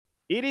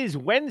It is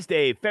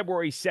Wednesday,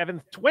 February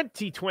 7th,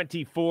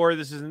 2024.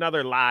 This is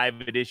another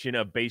live edition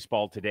of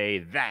Baseball Today.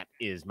 That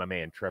is my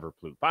man, Trevor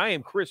Plouffe. I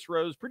am Chris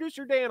Rose,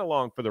 producer Dan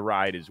along for the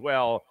ride as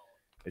well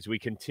as we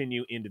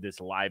continue into this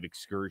live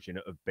excursion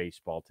of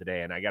Baseball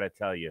Today. And I got to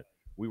tell you,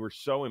 we were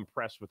so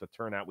impressed with the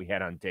turnout we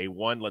had on day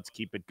one. Let's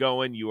keep it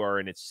going. You are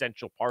an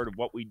essential part of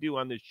what we do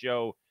on this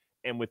show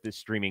and with this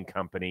streaming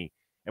company.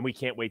 And we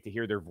can't wait to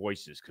hear their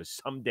voices because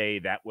someday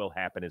that will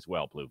happen as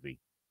well, Plouffe.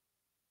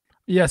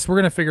 Yes, we're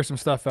going to figure some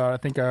stuff out. I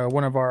think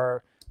one of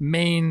our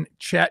main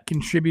chat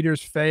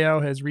contributors, Feo,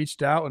 has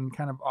reached out and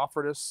kind of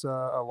offered us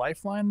a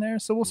lifeline there.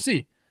 So we'll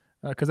see,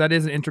 because that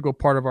is an integral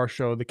part of our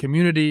show. The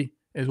community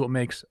is what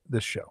makes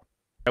this show.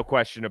 No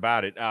question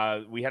about it.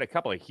 We had a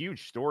couple of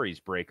huge stories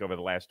break over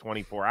the last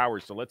 24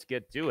 hours, so let's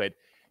get to it.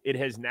 It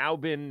has now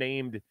been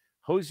named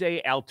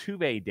Jose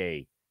Altuve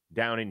Day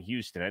down in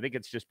Houston. I think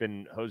it's just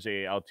been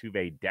Jose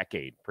Altuve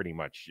decade, pretty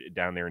much,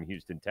 down there in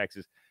Houston,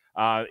 Texas.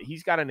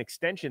 He's got an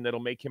extension that'll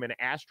make him an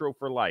Astro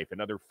for life.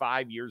 Another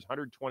 5 years,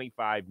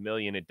 $125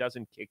 million. It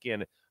doesn't kick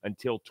in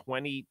until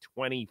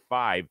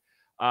 2025.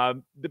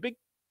 The big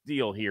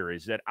deal here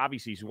is that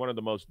obviously he's one of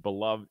the most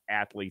beloved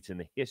athletes in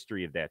the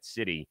history of that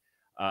city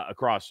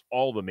across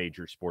all the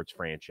major sports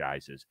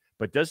franchises.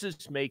 But does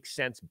this make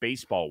sense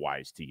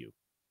baseball-wise to you?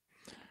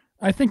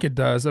 I think it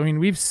does. I mean,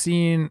 we've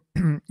seen,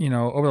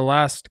 over the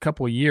last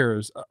couple of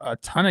years, a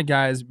ton of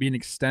guys being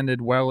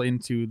extended well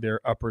into their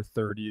upper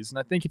 30s. And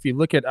I think if you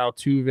look at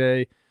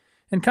Altuve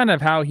and kind of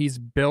how he's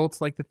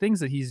built, like the things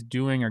that he's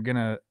doing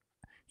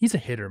he's a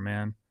hitter,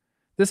 man.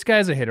 This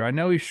guy's a hitter. I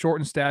know he's short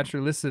in stature,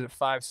 listed at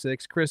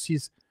 5'6". Chris,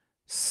 he's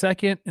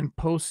second in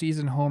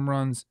postseason home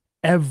runs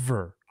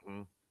ever.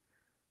 Mm-hmm.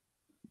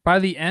 By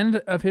the end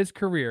of his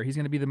career, he's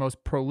going to be the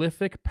most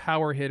prolific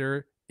power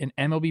hitter in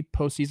MLB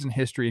postseason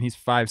history, and he's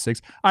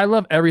 5'6". I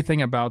love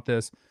everything about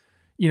this.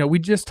 We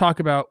talked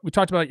about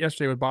it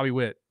yesterday with Bobby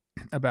Witt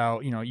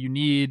about, you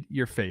need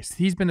your face.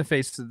 He's been the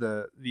face of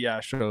the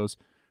Astros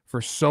for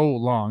so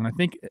long. And I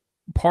think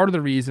part of the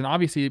reason,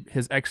 obviously,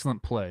 his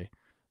excellent play.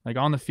 Like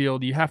on the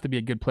field, you have to be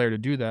a good player to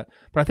do that.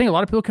 But I think a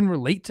lot of people can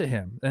relate to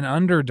him, an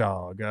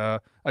underdog,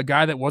 a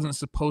guy that wasn't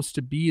supposed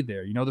to be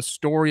there. The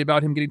story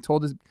about him getting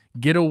told to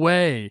get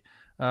away.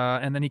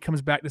 And then he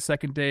comes back the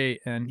second day,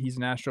 and he's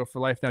an Astro for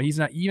life. Now, he's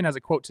not even has a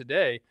quote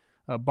today.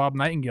 Bob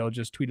Nightingale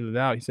just tweeted it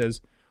out. He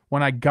says,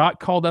 "When I got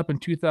called up in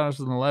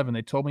 2011,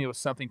 they told me it was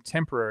something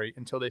temporary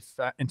until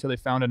they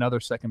found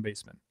another second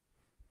baseman."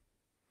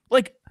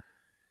 Like,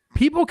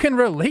 people can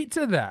relate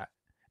to that.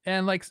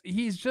 And, like,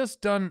 he's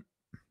just done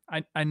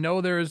 – I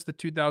know there is the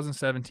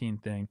 2017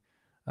 thing,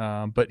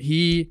 but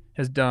he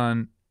has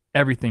done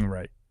everything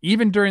right.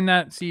 Even during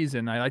that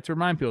season, I like to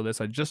remind people of this.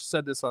 I just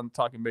said this on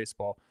Talking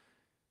Baseball.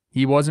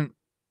 He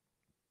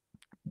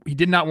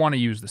did not want to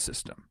use the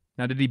system.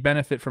 Now, did he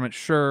benefit from it?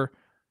 Sure.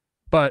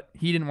 But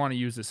he didn't want to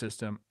use the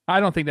system. I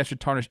don't think that should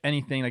tarnish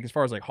anything, like as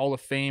far as like Hall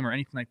of Fame or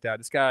anything like that.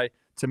 This guy,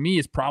 to me,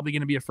 is probably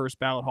going to be a first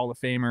ballot Hall of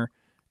Famer.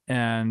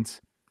 And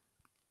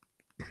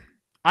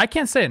I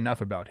can't say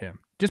enough about him.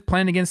 Just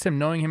playing against him,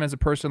 knowing him as a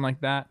person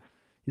like that,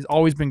 he's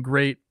always been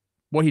great.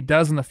 What he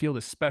does in the field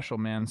is special,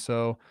 man.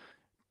 So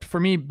for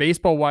me,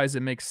 baseball-wise,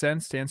 it makes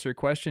sense to answer your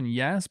question,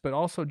 yes, but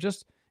also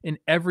just in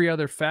every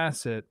other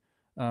facet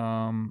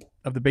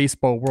of the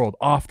baseball world,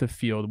 off the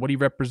field, what he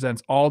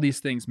represents, all these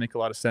things make a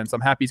lot of sense.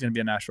 I'm happy he's going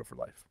to be a Astro for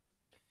life.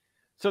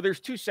 So there's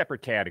two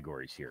separate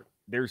categories here.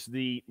 There's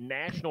the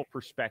national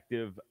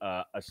perspective,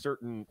 a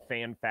certain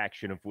fan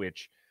faction of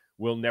which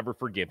will never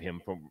forgive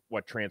him from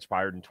what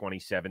transpired in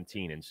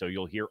 2017. And so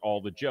you'll hear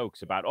all the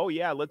jokes about, oh,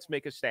 yeah, let's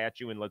make a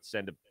statue and let's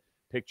send a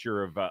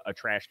picture of a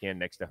trash can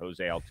next to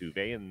Jose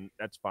Altuve, and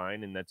that's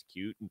fine and that's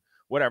cute and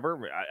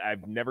whatever.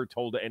 I've never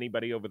told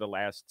anybody over the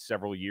last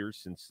several years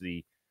since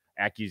the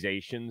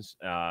accusations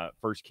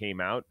first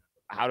came out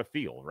how to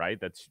feel, right?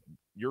 That's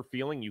your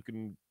feeling.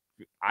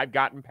 I've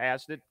gotten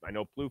past it. I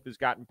know Plouffe has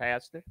gotten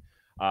past it.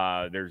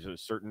 There's a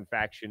certain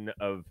faction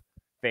of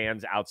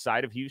fans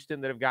outside of Houston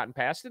that have gotten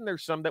past it, and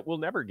there's some that will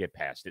never get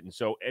past it. And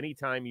so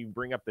anytime you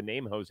bring up the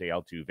name Jose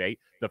Altuve,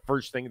 the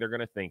first thing they're going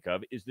to think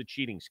of is the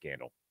cheating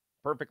scandal.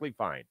 Perfectly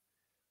fine.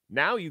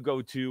 Now you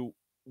go to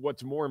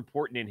what's more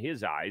important in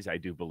his eyes, I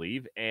do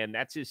believe, and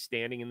that's his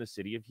standing in the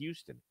city of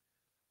Houston.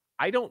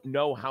 I don't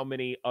know how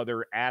many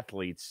other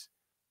athletes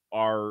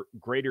are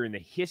greater in the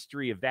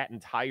history of that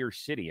entire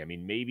city. I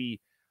mean, maybe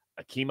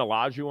Akeem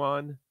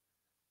Olajuwon,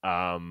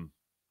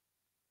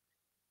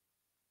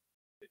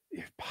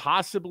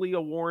 possibly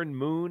a Warren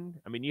Moon.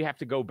 I mean, you have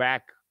to go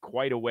back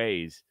quite a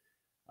ways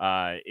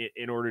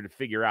in order to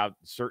figure out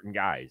certain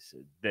guys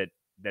that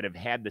have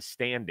had the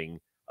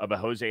standing of a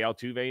Jose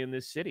Altuve in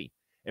this city.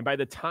 And by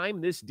the time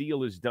this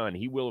deal is done,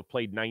 he will have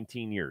played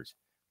 19 years.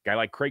 A guy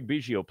like Craig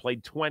Biggio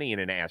played 20 in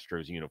an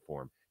Astros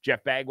uniform.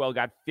 Jeff Bagwell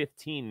got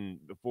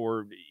 15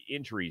 before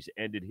injuries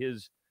ended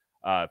his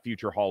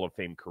future Hall of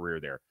Fame career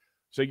there.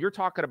 So you're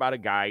talking about a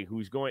guy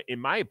who's going, in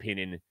my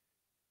opinion,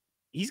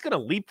 he's going to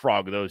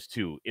leapfrog those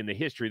two in the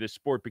history of the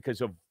sport because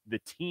of the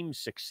team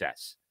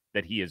success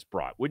that he has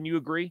brought. Wouldn't you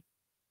agree?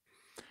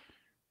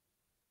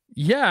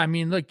 Yeah, I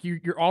mean, look,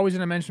 you're always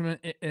gonna mention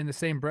him in the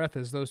same breath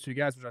as those 2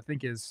 guys, which I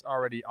think is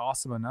already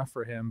awesome enough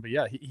for him. But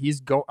yeah,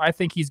 I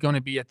think he's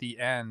gonna be at the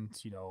end,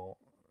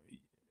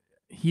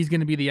 he's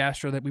gonna be the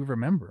Astro that we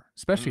remember,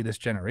 especially Mhm. this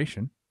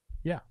generation.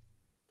 Yeah.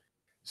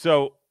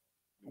 So,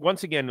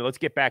 once again, let's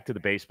get back to the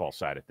baseball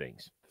side of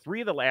things.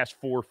 3 of the last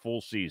 4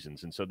 full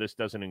seasons, and so this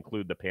doesn't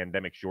include the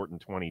pandemic shortened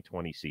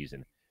 2020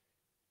 season,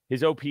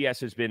 his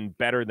OPS has been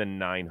better than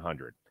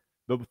 900.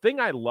 The thing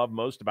I love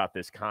most about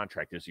this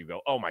contract is you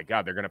go, "Oh my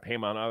god, they're gonna pay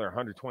him another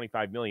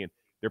 $125 million."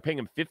 They're paying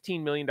him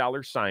 $15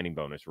 million signing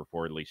bonus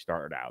reportedly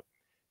start out.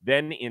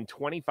 Then in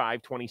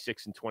 25,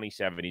 26, and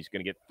 27, he's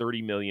gonna get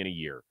 $30 million a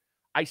year.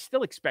 I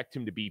still expect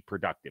him to be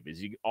productive. Is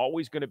he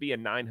always gonna be a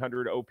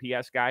 900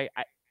 OPS guy?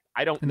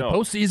 I don't In the know.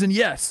 postseason,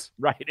 yes.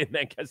 Right, and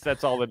I guess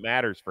that's all that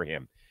matters for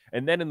him.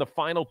 And then in the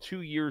final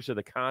 2 years of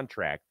the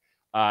contract,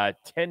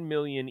 10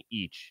 million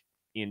each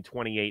in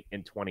 28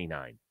 and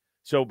 29.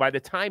 So by the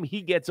time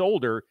he gets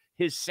older,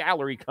 his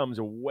salary comes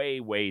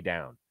way, way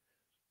down.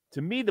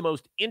 To me, the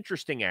most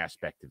interesting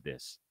aspect of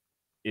this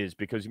is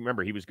because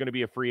remember, he was going to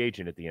be a free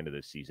agent at the end of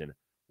this season.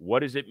 What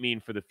does it mean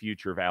for the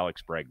future of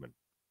Alex Bregman?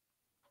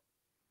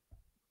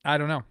 I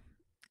don't know.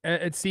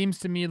 It seems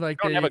to me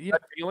like You don't have a they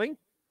gut feeling?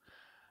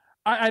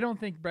 I don't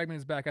think Bregman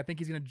is back. I think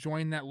he's going to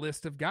join that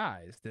list of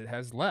guys that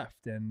has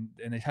left, and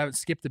they haven't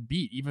skipped a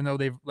beat, even though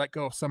they've let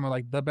go of some of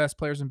like the best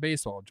players in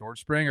baseball: George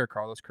Springer,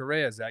 Carlos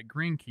Correa, Zach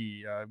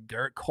Greinke,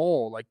 Garrett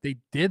Cole. Like they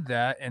did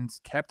that and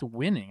kept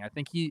winning. I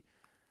think he.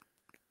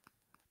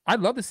 I'd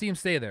love to see him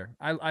stay there.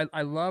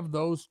 I love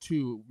those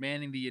two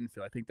manning the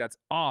infield. I think that's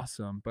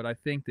awesome, but I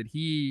think that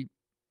he's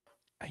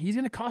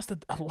going to cost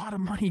a lot of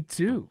money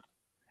too.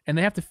 And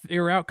they have to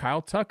figure out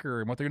Kyle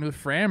Tucker and what they're going to do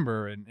with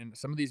Framber and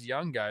some of these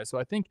young guys. So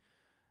I think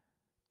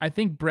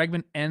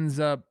Bregman ends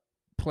up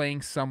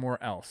playing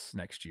somewhere else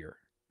next year.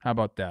 How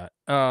about that?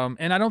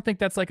 And I don't think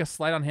that's like a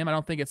slight on him. I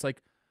don't think it's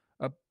like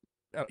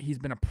he's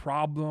been a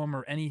problem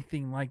or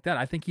anything like that.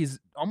 I think he's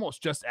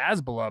almost just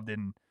as beloved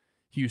in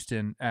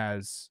Houston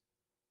as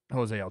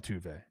Jose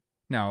Altuve.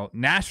 Now,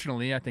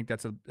 nationally, I think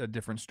that's a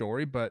different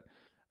story, but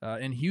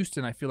in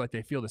Houston, I feel like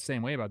they feel the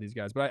same way about these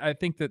guys. But I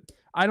think that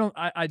I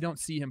don't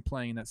see him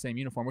playing in that same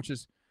uniform, which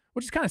is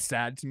kind of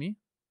sad to me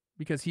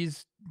because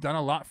he's done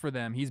a lot for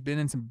them. He's been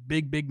in some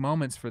big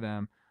moments for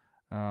them,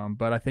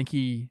 but I think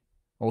he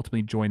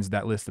ultimately joins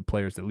that list of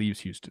players that leaves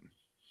Houston.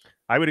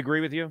 I would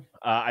agree with you.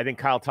 I think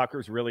Kyle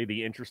Tucker's really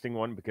the interesting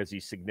one because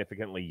he's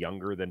significantly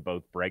younger than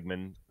both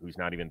Bregman, who's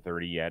not even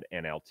 30 yet,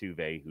 and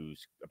Altuve,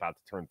 who's about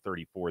to turn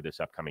 34 this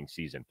upcoming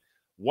season.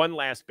 One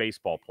last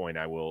baseball point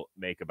I will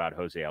make about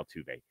Jose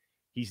Altuve.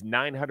 He's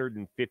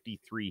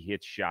 953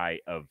 hits shy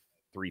of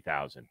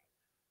 3,000.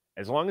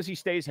 As long as he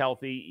stays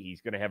healthy,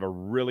 he's going to have a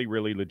really,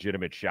 really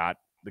legitimate shot.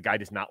 The guy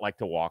does not like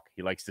to walk.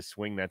 He likes to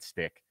swing that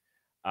stick.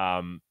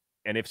 Um,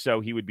 and if so,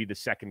 he would be the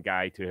second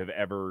guy to have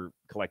ever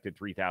collected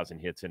 3,000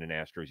 hits in an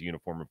Astros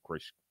uniform. Of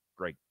course,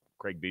 Craig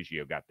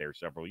Biggio got there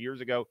several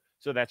years ago.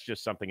 So that's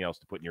just something else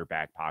to put in your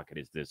back pocket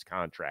as this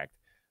contract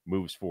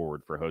moves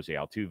forward for Jose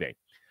Altuve.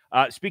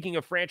 Speaking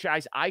of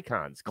franchise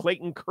icons,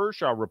 Clayton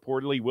Kershaw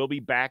reportedly will be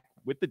back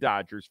with the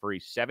Dodgers for a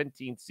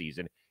 17th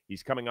season.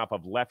 He's coming off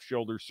of left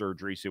shoulder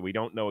surgery, so we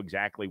don't know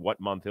exactly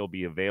what month he'll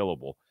be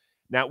available.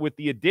 Now, with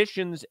the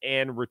additions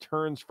and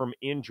returns from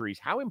injuries,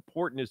 how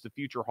important is the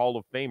future Hall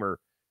of Famer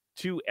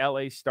to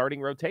LA's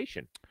starting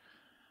rotation?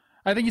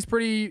 I think he's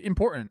pretty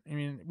important. I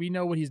mean, we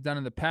know what he's done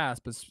in the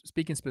past, but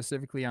speaking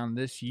specifically on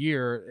this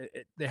year,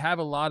 they have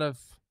a lot of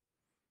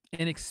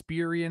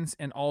inexperience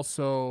and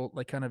also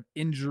like kind of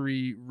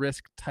injury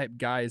risk type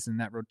guys in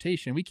that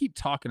rotation. We keep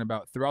talking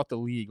about throughout the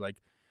league. Like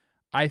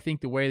I think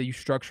the way that you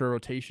structure a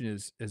rotation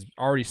is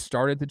already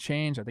started to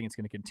change. I think it's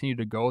going to continue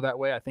to go that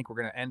way. I think we're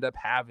going to end up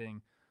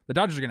having the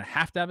Dodgers are going to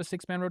have a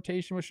 6-man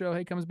rotation when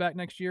Shohei comes back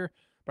next year.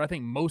 But I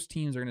think most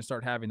teams are going to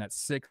start having that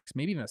 6,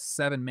 maybe even a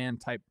 7-man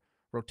type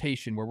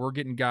rotation where we're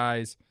getting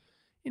guys,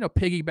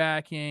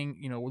 piggybacking.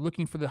 We're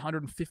looking for the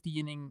 150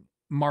 inning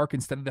mark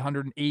instead of the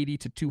 180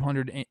 to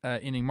 200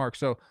 inning mark.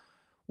 So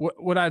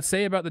what I'd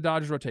say about the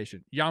Dodgers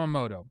rotation,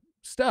 Yamamoto,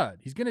 stud.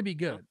 He's going to be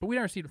good, but we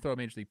never see him throw a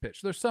major league pitch.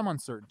 So there's some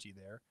uncertainty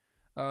there.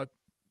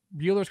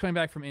 Bueller's coming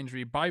back from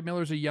injury. Bobby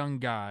Miller's a young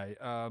guy.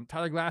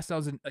 Tyler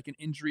Glasnow's like an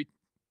injury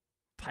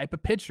type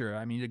of pitcher.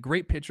 I mean, a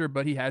great pitcher,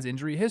 but he has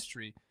injury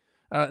history.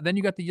 Then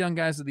you got the young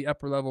guys at the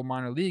upper level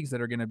minor leagues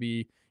that are going to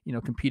be,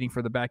 competing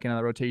for the back end of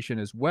the rotation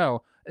as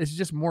well. It's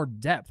just more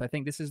depth. I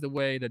think this is the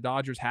way the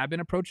Dodgers have been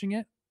approaching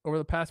it over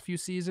the past few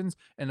seasons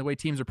and the way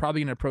teams are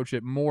probably going to approach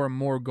it more and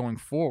more going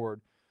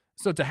forward.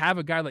 So to have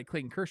a guy like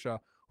Clayton Kershaw,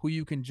 who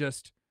you can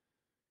just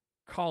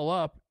call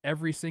up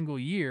every single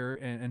year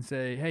and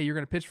say, hey, you're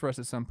going to pitch for us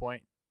at some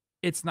point.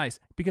 It's nice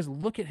because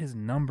look at his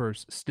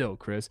numbers still,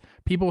 Chris.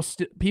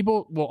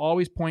 People will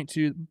always point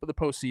to the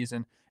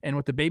postseason, and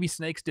what the baby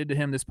snakes did to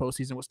him this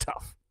postseason was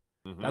tough.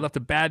 Mm-hmm. That left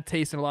a bad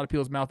taste in a lot of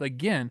people's mouth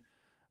again.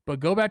 But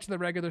go back to the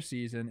regular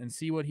season and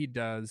see what he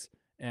does,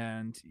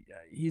 and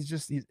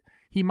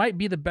he might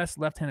be the best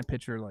left-handed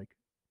pitcher like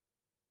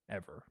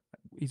ever.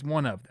 He's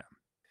one of them.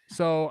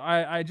 So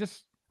I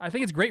I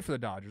think it's great for the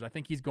Dodgers. I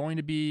think he's going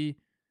to be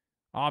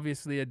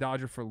obviously a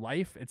Dodger for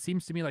life. It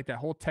seems to me like that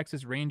whole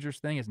Texas Rangers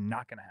thing is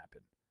not going to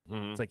happen.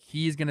 It's like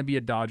he's going to be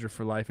a Dodger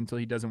for life until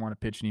he doesn't want to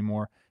pitch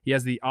anymore. He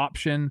has the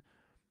option,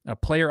 a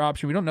player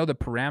option. We don't know the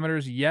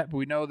parameters yet, but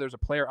we know there's a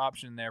player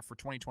option there for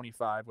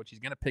 2025, which he's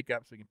going to pick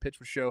up so he can pitch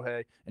for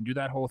Shohei and do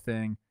that whole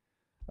thing.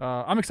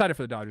 I'm excited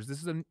for the Dodgers.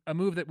 This is a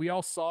move that we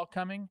all saw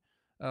coming,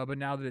 but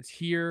now that it's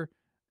here,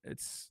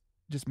 it's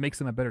just makes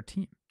them a better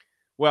team.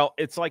 Well,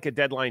 it's like a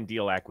deadline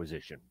deal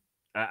acquisition.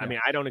 I Yeah. mean,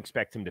 I don't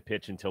expect him to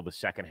pitch until the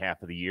second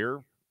half of the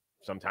year,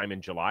 sometime in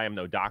July. I'm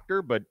no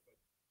doctor, but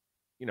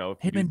you know,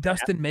 if you Him do and the math,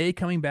 Dustin May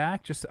coming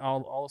back just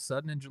all of a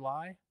sudden in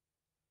July.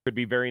 could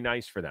be very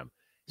nice for them.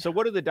 So,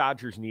 what do the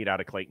Dodgers need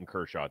out of Clayton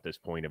Kershaw at this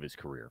point of his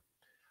career?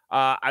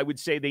 I would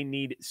say they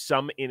need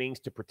some innings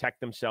to protect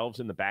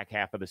themselves in the back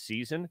half of the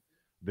season.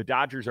 The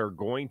Dodgers are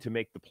going to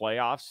make the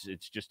playoffs.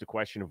 It's just a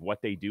question of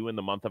what they do in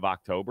the month of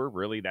October.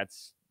 Really,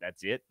 that's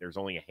it. There's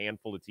only a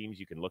handful of teams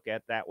you can look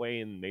at that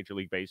way in Major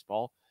League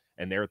Baseball,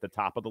 and they're at the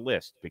top of the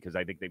list because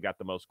I think they've got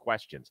the most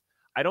questions.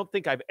 I don't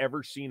think I've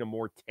ever seen a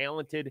more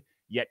talented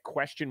yet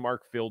question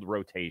mark filled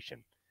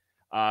rotation.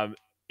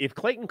 If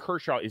Clayton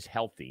Kershaw is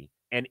healthy,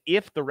 and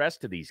if the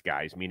rest of these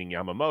guys, meaning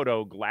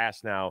Yamamoto,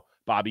 Glasnow,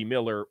 Bobby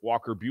Miller,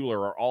 Walker Buehler,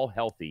 are all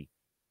healthy,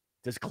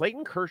 does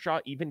Clayton Kershaw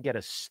even get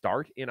a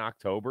start in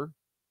October?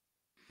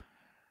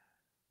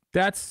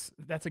 That's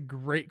a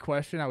great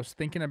question. I was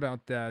thinking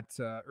about that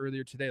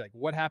earlier today. Like,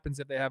 what happens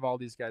if they have all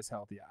these guys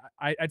healthy?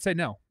 I'd say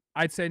no.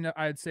 I'd say no.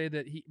 I'd say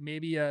that he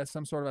maybe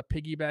some sort of a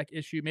piggyback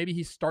issue. Maybe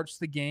he starts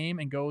the game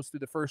and goes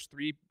through the first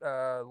three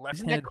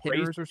left-handed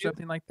hitters or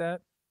something like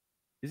that.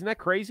 Isn't that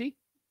crazy?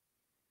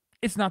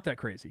 It's not that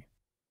crazy.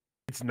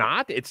 It's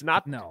not? It's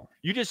not. No.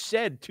 You just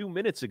said 2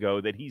 minutes ago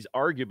that he's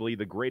arguably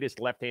the greatest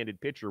left-handed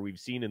pitcher we've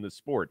seen in the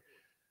sport.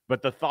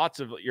 But the thoughts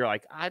of, you're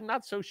like, I'm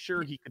not so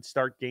sure he could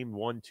start game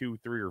 1, 2,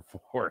 3, or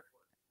 4.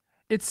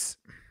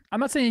 I'm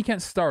not saying you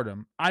can't start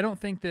him. I don't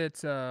think that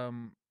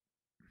the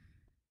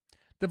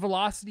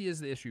velocity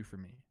is the issue for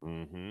me.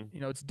 Mm-hmm. You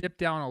know, it's dipped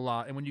down a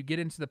lot. And when you get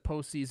into the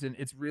postseason,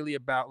 it's really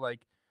about like,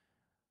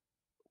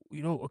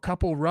 you know, a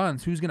couple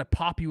runs. Who's going to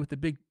pop you with the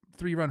big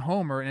 3-run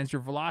homer? And as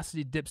your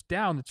velocity dips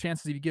down, the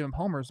chances of you give him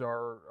homers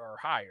are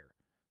higher.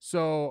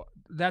 So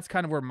that's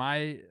kind of where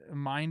my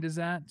mind is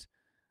at.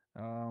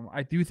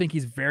 I do think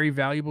he's very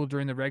valuable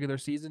during the regular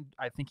season.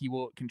 I think he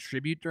will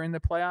contribute during the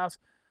playoffs.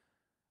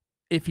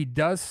 If he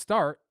does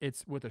start,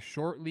 it's with a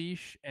short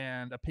leash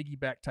and a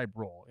piggyback type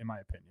role, in my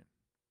opinion.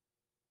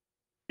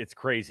 It's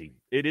crazy.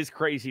 It is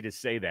crazy to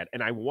say that.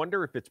 And I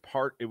wonder if it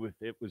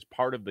was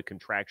part of the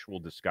contractual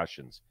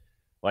discussions.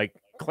 Like,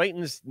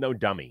 Clayton's no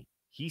dummy.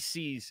 He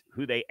sees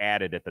who they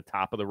added at the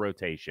top of the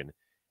rotation,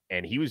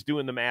 and he was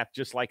doing the math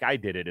just like I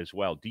did it as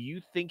well. Do you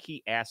think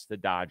he asked the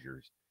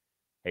Dodgers,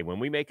 hey, when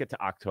we make it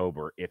to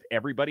October, if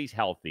everybody's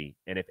healthy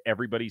and if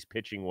everybody's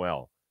pitching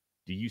well,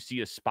 do you see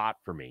a spot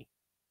for me?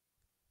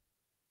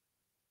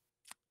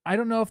 I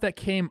don't know if that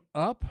came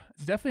up.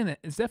 It's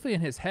definitely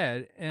in his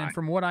head. And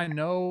from what I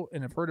know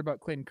and have heard about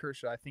Clayton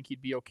Kershaw, I think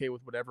he'd be okay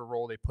with whatever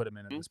role they put him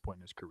in at this point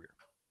in his career.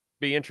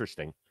 Be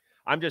interesting.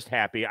 I'm just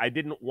happy. I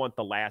didn't want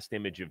the last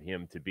image of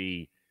him to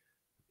be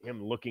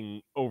him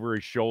looking over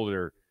his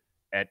shoulder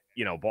at,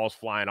 you know, balls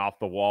flying off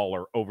the wall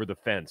or over the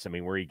fence. I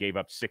mean, where he gave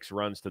up 6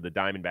 runs to the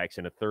Diamondbacks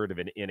in a third of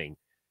an inning.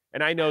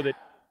 And I know that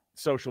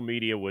social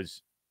media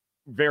was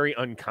very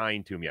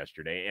unkind to him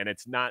yesterday, and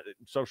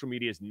social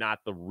media is not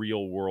the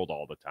real world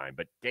all the time,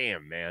 but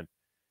damn, man,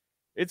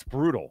 it's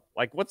brutal.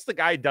 Like, what's the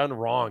guy done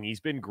wrong? He's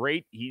been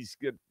great. He's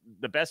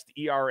the best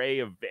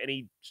ERA of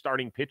any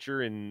starting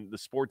pitcher in the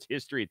sports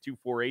history at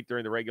 2.48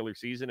 during the regular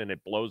season, and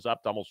it blows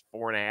up to almost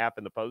 4.5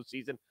 in the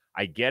postseason.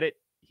 I get it.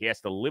 He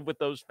has to live with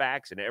those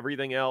facts and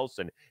everything else,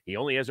 and he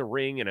only has a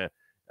ring and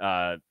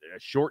a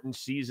shortened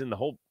season.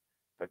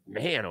 But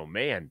man, oh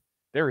man,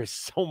 there is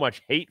so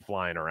much hate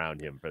flying around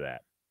him for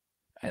that.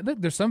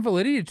 Look, there's some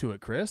validity to it,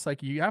 Chris.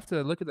 Like, you have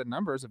to look at the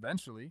numbers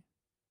eventually.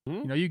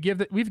 You know,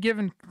 we've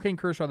given Clayton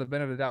Kershaw the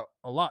benefit of the doubt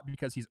a lot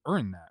because he's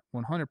earned that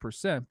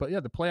 100%. But yeah,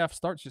 the playoff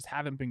starts just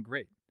haven't been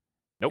great.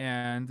 Nope.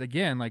 And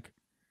again, like,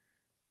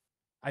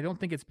 I don't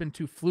think it's been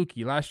too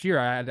fluky. Last year,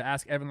 I had to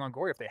ask Evan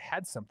Longoria if they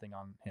had something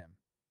on him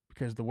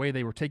because the way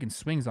they were taking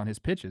swings on his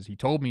pitches. He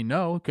told me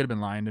no. Could have been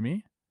lying to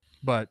me.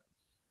 But,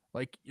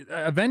 like,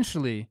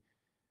 eventually,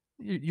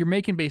 you're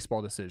making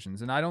baseball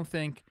decisions. And I don't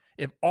think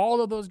if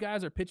all of those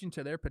guys are pitching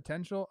to their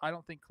potential, I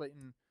don't think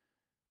Clayton –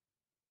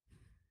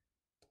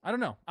 I don't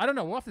know.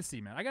 We'll have to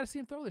see, man. I got to see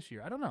him throw this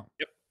year. I don't know.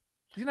 Yep.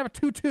 He's going to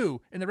have a 2-2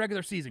 in the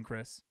regular season,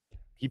 Chris.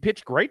 He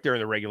pitched great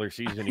during the regular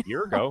season a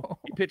year ago.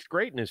 He pitched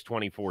great in his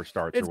 24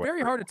 starts. It's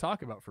very hard to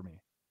talk about for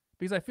me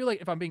because I feel like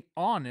if I'm being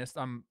honest,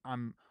 I'm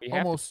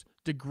almost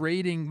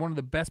degrading one of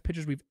the best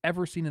pitchers we've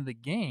ever seen in the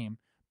game.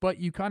 But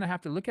you kind of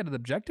have to look at it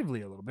objectively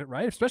a little bit,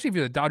 right? Especially if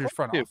you're the Dodgers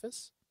front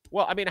office.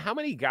 Well, I mean, how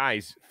many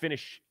guys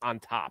finish on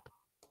top,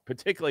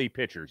 particularly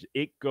pitchers?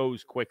 It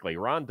goes quickly.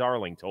 Ron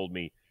Darling told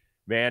me,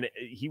 man,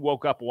 he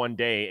woke up one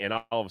day and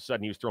all of a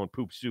sudden he was throwing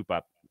poop soup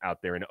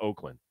out there in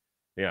Oakland,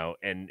 you know,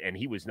 and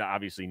he was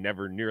obviously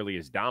never nearly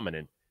as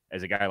dominant.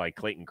 as a guy like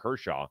Clayton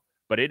Kershaw,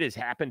 but it has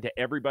happened to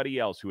everybody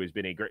else who has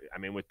been a great. I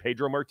mean, with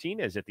Pedro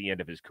Martinez at the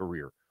end of his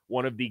career,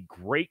 one of the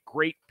great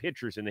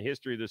pitchers in the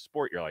history of the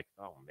sport. You're like,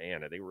 oh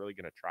man, are they really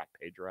going to trot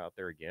Pedro out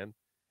there again?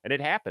 And it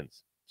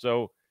happens.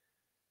 So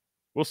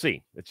we'll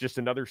see. It's just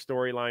another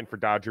storyline for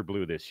Dodger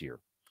Blue this year.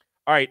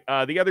 All right.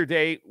 The other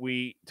day,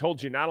 we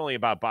told you not only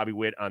about Bobby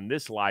Witt on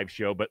this live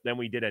show, but then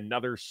we did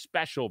another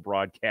special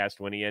broadcast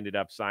when he ended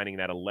up signing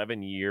that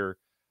 11-year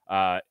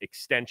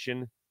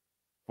extension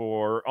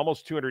for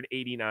almost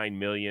 $289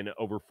 million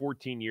over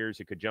 14 years.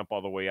 It could jump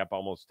all the way up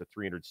almost to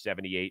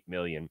 $378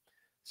 million.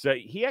 So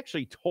he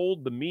actually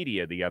told the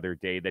media the other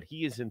day that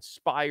he is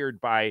inspired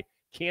by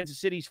Kansas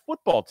City's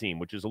football team,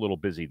 which is a little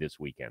busy this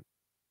weekend.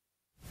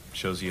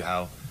 Shows you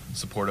how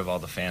supportive all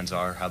the fans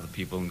are, how the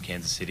people in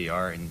Kansas City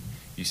are, and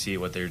you see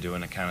what they're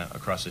doing kind of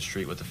across the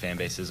street with the fan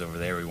bases over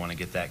there. We want to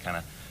get that kind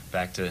of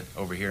back to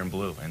over here in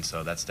blue, and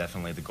so that's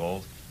definitely the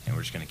goal, and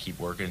we're just going to keep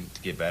working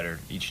to get better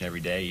each and every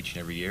day, each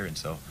and every year, and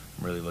so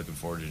I'm really looking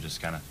forward to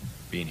just kind of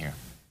being here.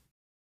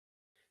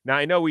 Now,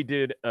 I know we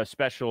did a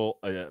special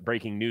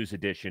breaking news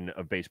edition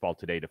of Baseball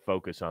Today to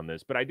focus on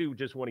this, but I do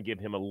just want to give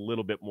him a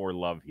little bit more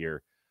love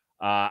here.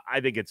 I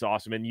think it's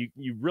awesome, and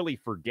you really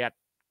forget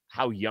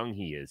how young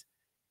he is.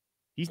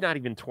 He's not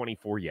even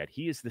 24 yet.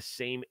 He is the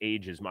same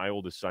age as my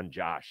oldest son,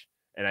 Josh.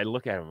 And I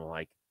look at him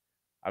like,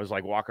 I was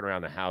like walking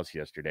around the house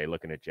yesterday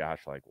looking at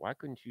Josh like, why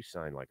couldn't you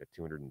sign like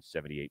a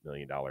 $278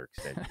 million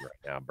extension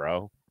right now,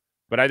 bro?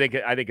 But I think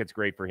it's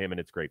great for him and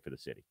it's great for the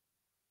city.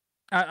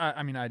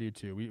 I mean, I do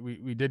too.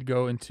 We did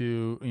go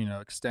into,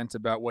 extent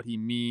about what he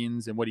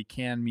means and what he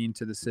can mean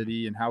to the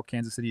city and how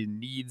Kansas City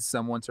needs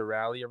someone to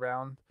rally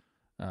around.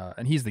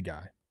 And he's the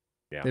guy.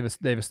 Yeah.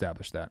 They've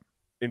established that.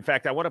 In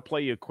fact, I want to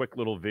play you a quick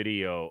little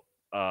video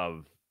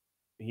of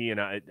he and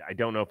I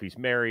don't know if he's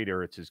married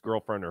or it's his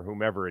girlfriend or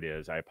whomever it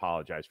is. I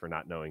apologize for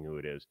not knowing who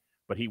it is.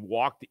 But he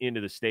walked into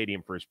the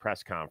stadium for his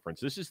press conference.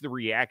 This is the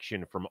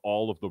reaction from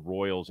all of the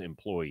Royals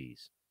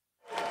employees.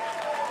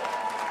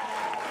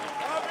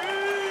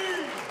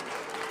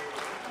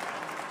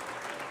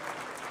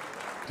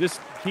 Just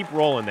keep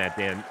rolling that,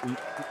 Dan.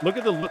 Look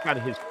at the look on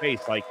his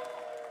face. Like,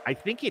 I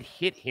think it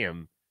hit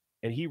him,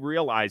 and he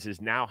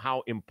realizes now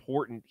how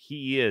important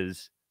he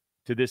is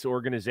to this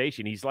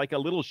organization. He's like a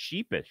little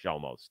sheepish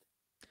almost.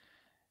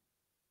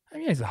 I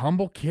mean, he's a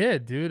humble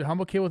kid, dude. A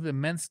humble kid with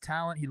immense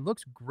talent. He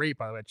looks great,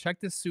 by the way. Check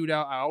this suit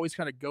out. I always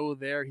kind of go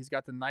there. He's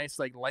got the nice,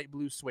 like, light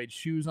blue suede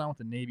shoes on with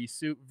the navy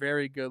suit.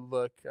 Very good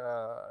look.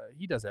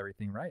 He does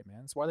everything right, man.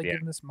 That's why they give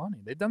him this money.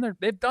 They've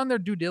done their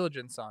due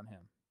diligence on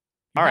him.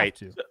 All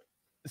right.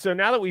 So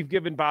now that we've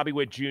given Bobby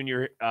Witt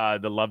Jr.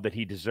 The love that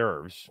he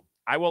deserves,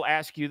 I will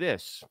ask you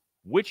this.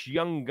 Which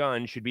young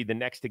gun should be the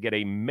next to get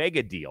a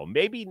mega deal?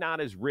 Maybe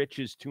not as rich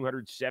as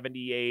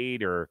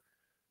 278 or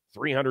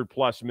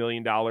 $300+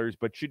 million,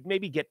 but should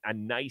maybe get a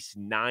nice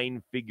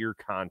 9-figure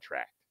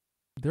contract.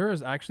 There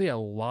is actually a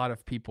lot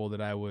of people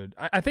that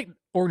I think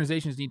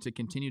organizations need to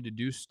continue to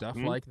do stuff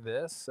like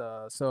this.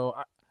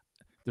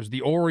 There's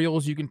the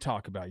Orioles you can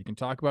talk about. You can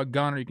talk about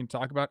Gunnar. You can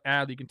talk about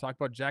Adley. You can talk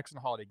about Jackson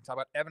Holiday. You can talk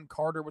about Evan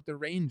Carter with the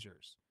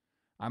Rangers.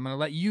 I'm going to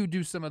let you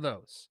do some of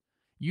those.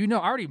 I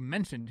already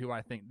mentioned who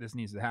I think this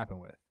needs to happen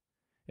with.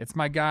 It's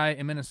my guy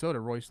in Minnesota,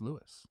 Royce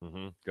Lewis.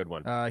 Good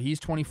one. He's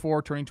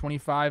 24, turning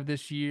 25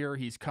 this year.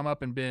 He's come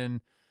up and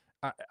been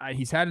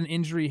he's had an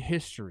injury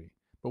history,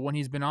 but when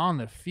he's been on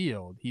the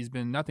field, he's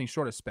been nothing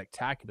short of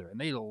spectacular, and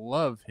they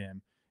love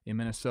him in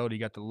Minnesota. He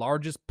got the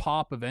largest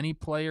pop of any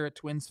player at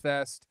Twins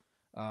Fest.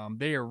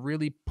 They are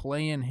really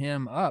playing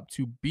him up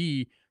to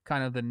be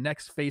kind of the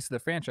next face of the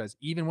franchise,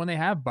 even when they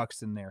have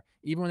Buxton there,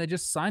 even when they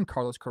just signed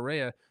Carlos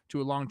Correa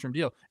to a long-term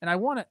deal.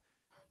 And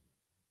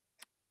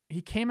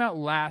he came out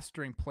last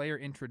during player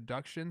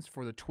introductions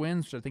for the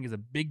Twins, which I think is a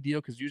big deal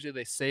because usually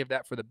they save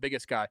that for the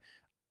biggest guy.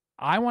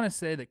 I want to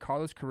say that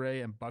Carlos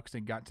Correa and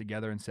Buxton got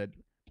together and said,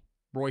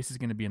 Royce is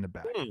going to be in the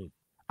back.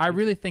 I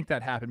really think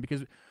that happened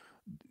because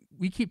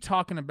we keep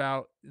talking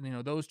about,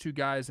 those two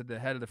guys at the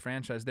head of the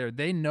franchise there.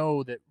 They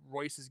know that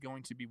Royce is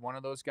going to be one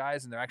of those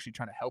guys, and they're actually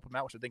trying to help him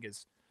out, which I think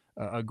is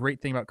a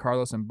great thing about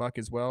Carlos and Buck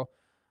as well.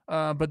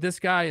 But this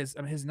guy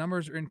his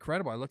numbers are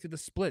incredible. I looked at the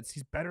splits.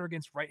 He's better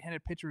against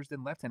right-handed pitchers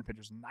than left-handed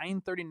pitchers.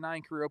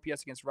 939 career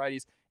OPS against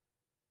righties,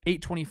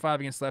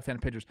 825 against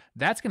left-handed pitchers.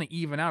 That's going to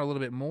even out a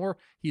little bit more.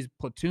 He's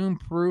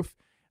platoon-proof.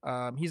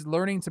 He's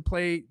learning to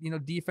play,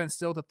 defense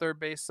still at the third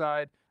base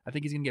side. I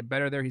think he's going to get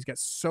better there. He's got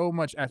so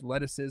much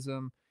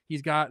athleticism.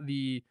 He's got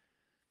the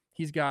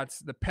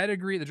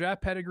pedigree, the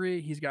draft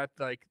pedigree. He's got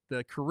like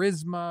the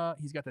charisma.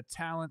 He's got the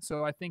talent.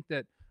 So I think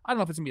that I don't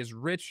know if it's going to be as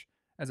rich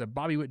as a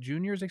Bobby Witt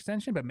Jr.'s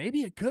extension, but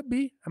maybe it could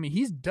be. I mean,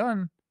 he's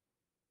done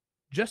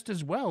just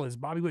as well as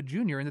Bobby Witt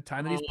Jr. in the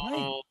time that he's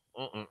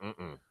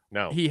played.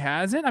 No, he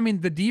hasn't. I mean,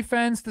 the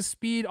defense, the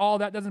speed, all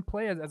that doesn't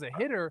play as a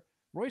hitter.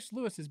 Royce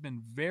Lewis has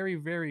been very,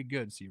 very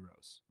good,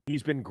 C-Rose.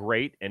 He's been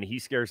great, and he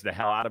scares the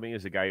hell out of me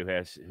as a guy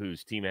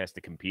whose team has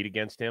to compete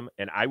against him.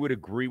 And I would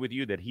agree with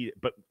you that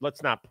but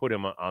let's not put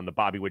him on the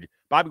Bobby Witt.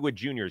 Bobby Witt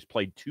Jr. has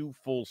played 2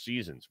 full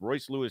seasons.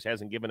 Royce Lewis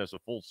hasn't given us a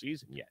full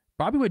season yet.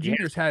 Bobby Witt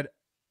Jr. has had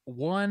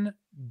one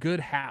good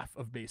half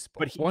of baseball.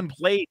 But he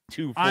played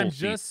 2 full I'm seasons.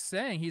 just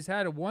saying he's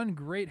had one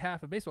great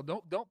half of baseball.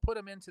 Don't put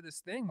him into this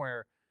thing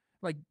where,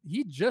 like,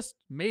 he just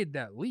made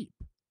that leap.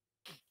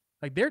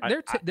 Like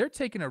they're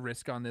taking a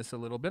risk on this a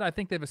little bit. I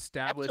think they've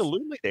established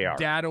Absolutely they are.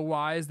 data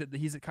wise that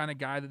he's the kind of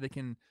guy that they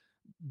can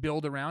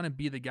build around and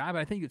be the guy. But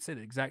I think you'd say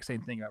the exact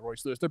same thing about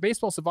Royce Lewis. Their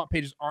baseball savant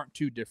pages aren't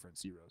too different,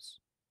 Zeros.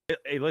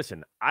 Hey,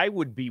 listen, I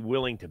would be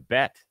willing to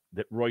bet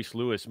that Royce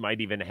Lewis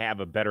might even have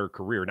a better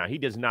career. Now, he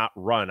does not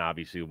run,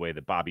 obviously, the way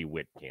that Bobby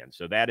Witt can.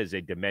 So that is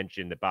a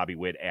dimension that Bobby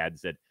Witt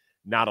adds that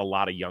not a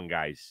lot of young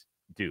guys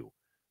do.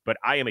 But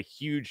I am a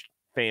huge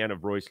fan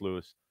of Royce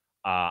Lewis.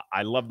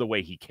 I love the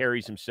way he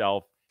carries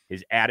himself,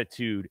 his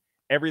attitude,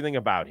 everything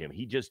about him.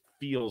 He just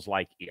feels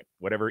like it,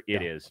 whatever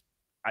it is.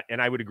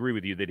 And I would agree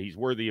with you that he's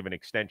worthy of an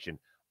extension.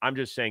 I'm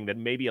just saying that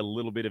maybe a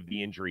little bit of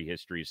the injury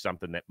history is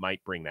something that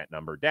might bring that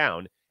number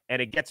down.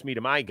 And it gets me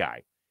to my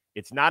guy.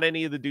 It's not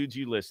any of the dudes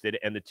you listed,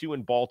 and the two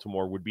in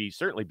Baltimore would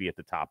certainly be at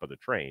the top of the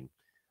train.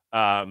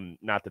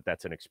 Not that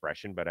that's an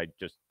expression, but I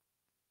just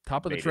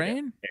top of the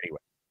train anyway.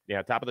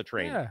 Yeah, top of the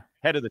train, yeah.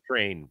 Head of the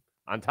train,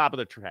 on top of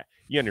the track.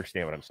 You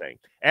understand what I'm saying?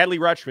 Adley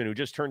Rutschman, who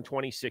just turned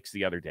 26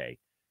 the other day,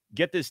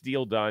 get this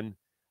deal done.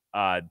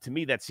 To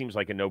me, that seems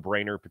like a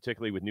no-brainer,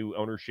 particularly with new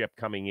ownership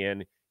coming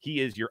in. He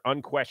is your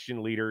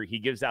unquestioned leader. He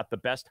gives out the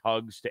best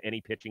hugs to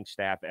any pitching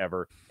staff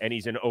ever, and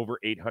he's an over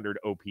 800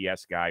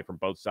 OPS guy from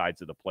both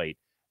sides of the plate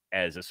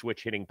as a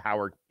switch-hitting,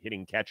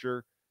 power-hitting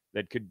catcher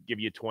that could give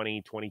you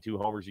 20, 22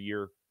 homers a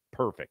year.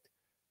 Perfect.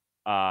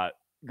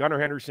 Gunnar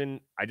Henderson,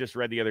 I just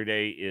read the other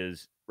day,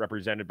 is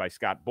represented by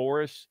Scott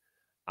Boras.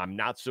 I'm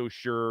not so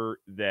sure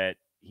that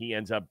he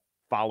ends up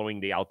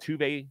following the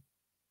Altuve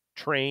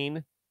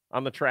train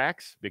on the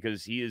tracks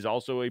because he is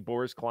also a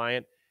Boras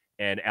client.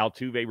 And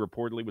Altuve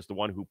reportedly was the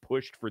one who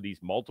pushed for these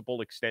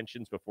multiple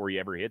extensions before he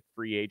ever hit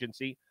free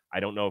agency.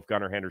 I don't know if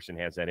Gunnar Henderson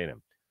has that in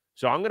him.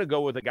 So I'm going to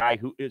go with a guy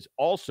who is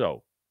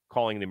also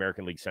calling the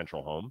American League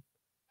Central home,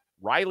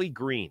 Riley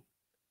Green.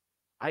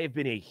 I have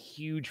been a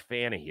huge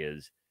fan of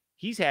his.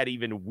 He's had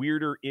even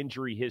weirder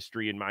injury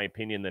history, in my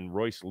opinion, than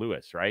Royce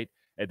Lewis, right?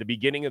 At the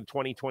beginning of the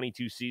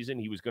 2022 season,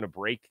 he was going to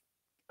break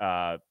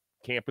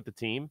camp with the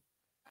team.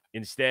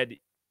 Instead,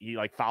 he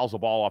fouls a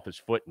ball off his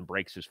foot and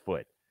breaks his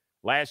foot.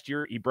 Last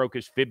year, he broke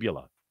his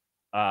fibula.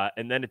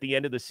 And then at the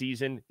end of the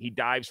season, he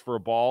dives for a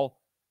ball.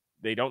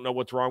 They don't know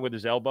what's wrong with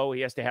his elbow.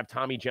 He has to have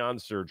Tommy John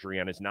surgery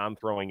on his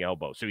non-throwing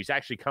elbow. So he's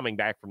actually coming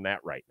back from that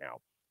right now.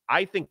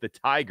 I think the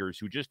Tigers,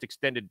 who just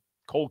extended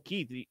Cole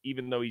Keith,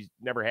 even though he's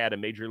never had a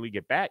major league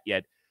at bat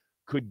yet,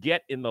 could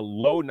get in the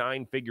low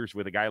 9 figures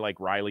with a guy like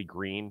Riley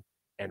Green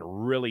and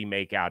really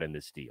make out in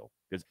this deal.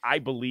 Because I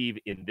believe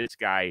in this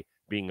guy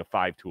being a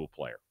 5-tool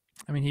player.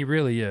 I mean, he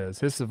really is.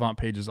 His savant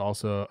page is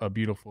also a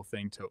beautiful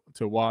thing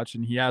to watch,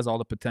 and he has all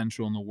the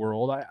potential in the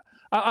world.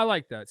 I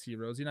like that, C.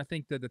 Rosie, and I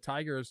think that the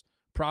Tigers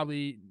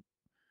probably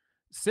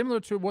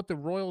similar to what the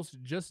Royals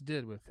just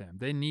did with him.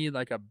 They need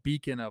like a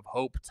beacon of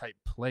hope type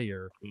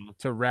player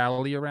to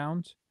rally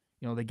around.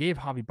 You know, they gave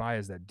Javi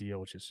Baez that deal,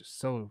 which is just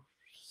so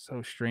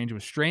strange. It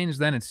was strange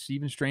then; it's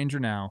even stranger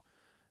now.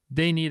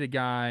 They need a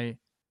guy,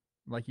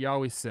 like you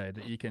always said,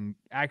 that you can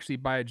actually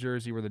buy a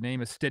jersey where the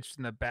name is stitched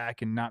in the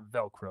back and not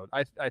Velcroed.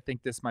 I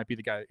think this might be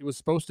the guy. It was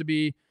supposed to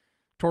be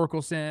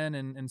Torkelson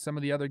and some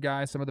of the other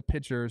guys, some of the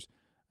pitchers.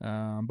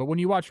 But when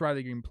you watch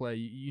Riley Green play,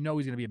 you know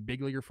he's going to be a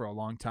big leaguer for a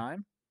long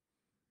time.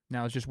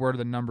 Now it's just where do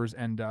the numbers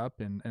end up,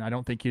 and I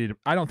don't think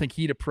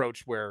he'd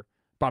approach where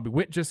Bobby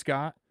Witt just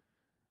got,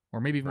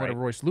 or maybe even what a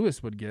Royce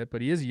Lewis would get.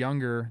 But he is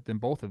younger than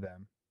both of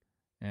them,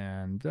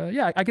 and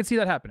yeah, I could see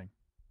that happening.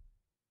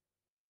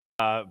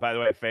 By the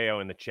way, Feo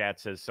in the chat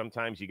says,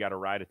 sometimes you got to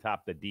ride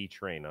atop the D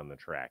train on the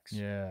tracks.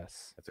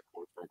 Yes. That's a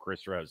quote from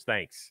Chris Rose.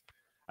 Thanks.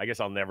 I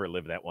guess I'll never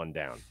live that one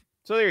down.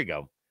 So there you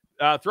go.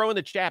 Throw in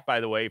the chat, by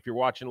the way, if you're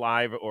watching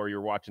live or you're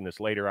watching this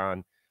later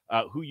on,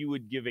 who you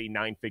would give a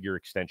 9-figure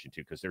extension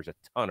to, because there's a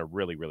ton of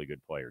really, really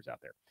good players out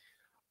there.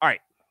 All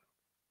right.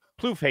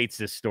 Plouffe hates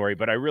this story,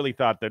 but I really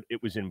thought that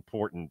it was an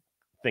important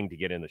thing to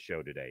get in the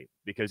show today,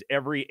 because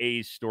every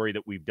A's story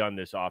that we've done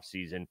this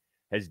offseason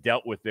has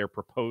dealt with their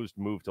proposed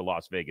move to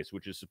Las Vegas,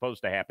 which is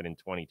supposed to happen in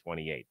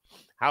 2028.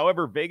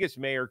 However, Vegas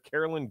Mayor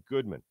Carolyn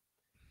Goodman,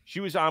 she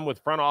was on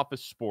with Front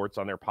Office Sports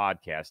on their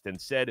podcast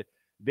and said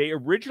they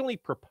originally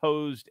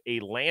proposed a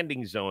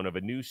landing zone of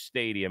a new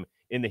stadium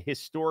in the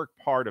historic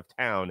part of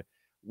town,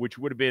 which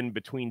would have been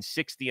between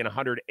 60 and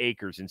 100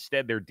 acres.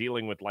 Instead, they're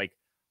dealing with like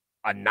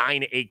a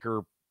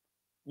 9-acre,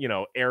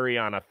 area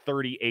on a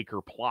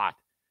 30-acre plot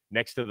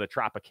next to the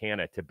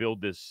Tropicana to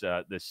build this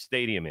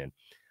stadium in.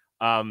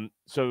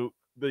 So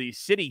the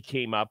city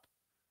came up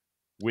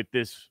with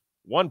this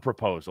one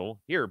proposal.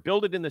 Here,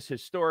 build it in this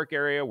historic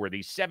area where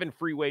these 7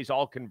 freeways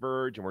all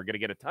converge, and we're going to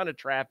get a ton of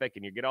traffic,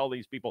 and you get all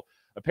these people.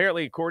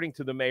 Apparently, according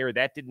to the mayor,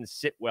 that didn't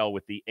sit well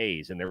with the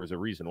A's, and there was a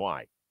reason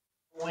why.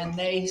 When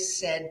they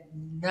said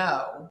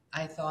no,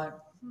 I thought,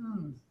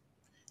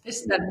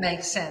 this doesn't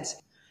make sense.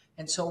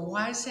 And so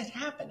why is it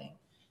happening?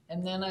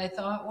 And then I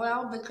thought,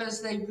 well,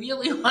 because they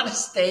really want to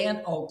stay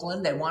in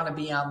Oakland, they want to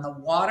be on the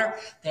water,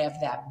 they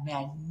have that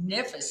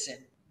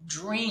magnificent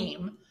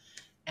dream,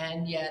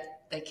 and yet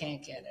they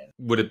can't get it.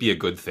 Would it be a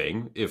good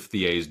thing if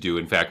the A's do,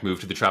 in fact,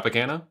 move to the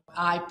Tropicana?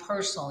 I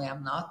personally,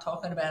 I'm not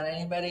talking about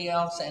anybody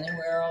else,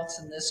 anywhere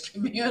else in this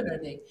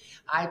community.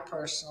 I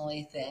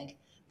personally think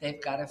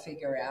they've got to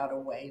figure out a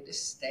way to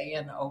stay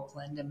in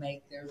Oakland and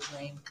make their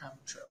dream come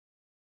true.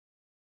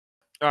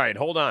 All right,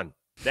 hold on.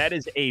 That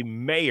is a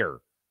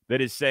mayor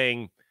that is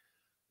saying,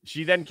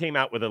 she then came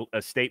out with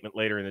a statement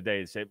later in the day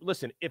and said,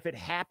 listen, if it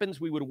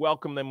happens, we would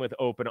welcome them with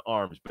open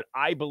arms, but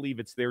I believe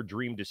it's their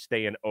dream to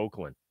stay in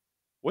Oakland.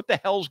 What the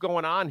hell's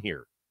going on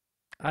here?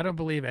 I don't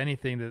believe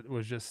anything that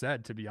was just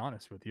said, to be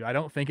honest with you. I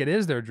don't think it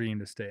is their dream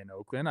to stay in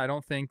Oakland. I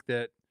don't think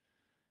that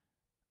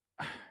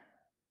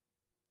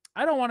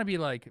I don't want to be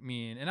like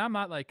mean, and I'm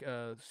not like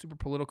a super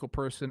political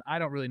person. I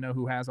don't really know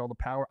who has all the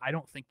power. I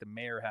don't think the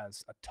mayor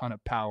has a ton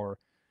of power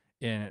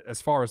in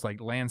as far as like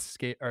land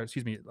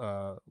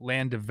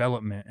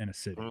development in a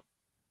city.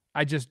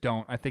 I just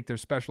don't. I think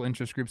there's special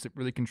interest groups that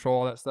really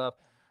control all that stuff.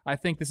 I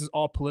think this is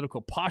all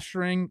political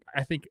posturing.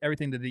 I think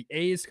everything that the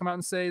A's come out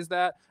and say is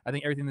that. I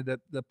think everything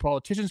that the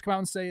politicians come out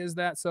and say is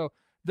that. So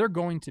they're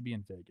going to be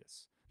in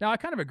Vegas. Now, I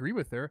kind of agree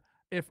with her.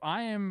 If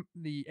I am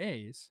the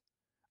A's,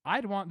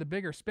 I'd want the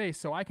bigger space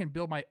so I can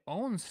build my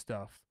own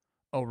stuff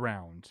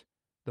around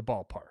the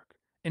ballpark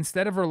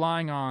instead of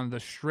relying on the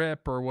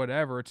Strip or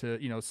whatever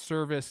to,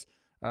 service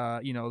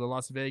the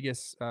Las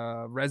Vegas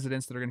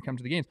residents that are going to come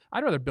to the games.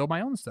 I'd rather build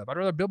my own stuff. I'd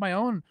rather build my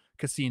own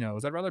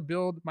casinos. I'd rather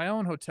build my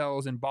own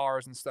hotels and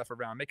bars and stuff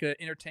around, make an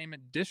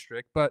entertainment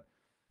district. But,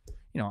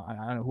 I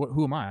don't,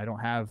 who am I? I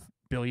don't have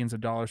billions of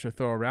dollars to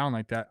throw around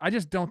like that. I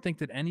just don't think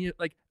that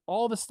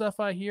all the stuff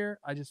I hear,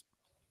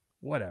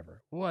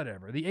 whatever.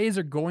 The A's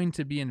are going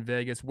to be in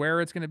Vegas. Where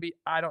it's going to be,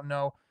 I don't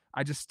know.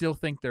 I just still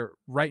think they're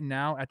right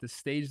now at the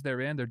stage they're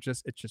in.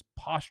 It's just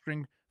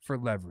posturing for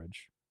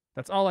leverage.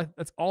 That's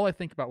all I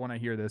think about when I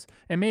hear this.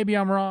 And maybe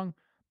I'm wrong,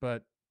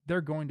 but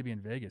they're going to be in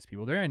Vegas,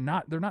 people. They're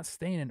not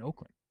staying in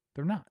Oakland.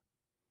 They're not.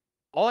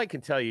 All I can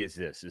tell you is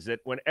this, is that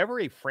whenever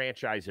a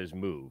franchise has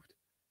moved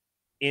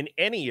in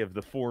any of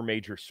the four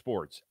major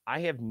sports, I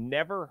have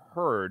never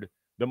heard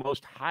the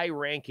most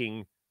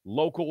high-ranking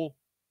local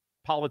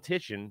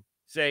politician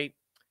say,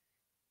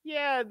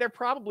 yeah, they're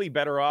probably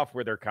better off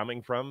where they're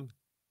coming from.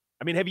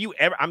 I mean, have you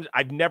ever,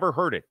 I've never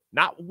heard it.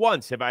 Not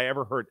once have I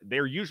ever heard.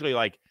 They're usually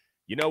like,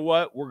 you know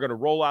what? We're going to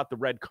roll out the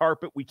red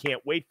carpet. We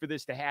can't wait for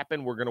this to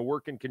happen. We're going to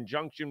work in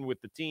conjunction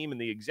with the team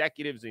and the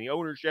executives and the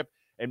ownership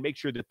and make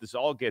sure that this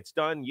all gets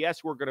done.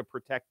 Yes, we're going to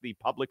protect the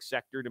public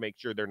sector to make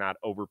sure they're not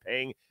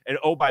overpaying. And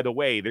oh, by the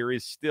way, there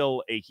is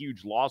still a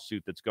huge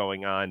lawsuit that's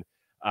going on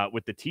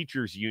with the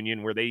teachers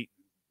union where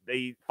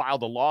they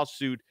filed a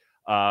lawsuit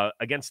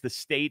against the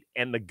state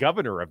and the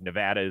governor of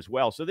Nevada as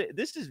well. So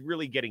this is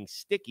really getting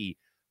sticky,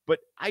 but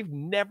I've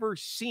never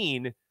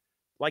seen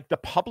like the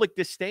public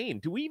disdain.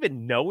 Do we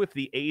even know if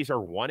the A's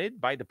are wanted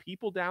by the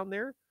people down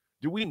there?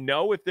 Do we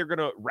know if they're going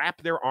to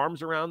wrap their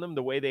arms around them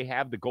the way they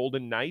have the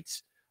Golden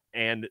Knights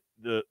and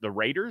the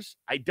Raiders?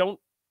 I'm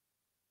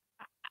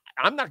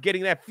not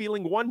getting that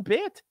feeling one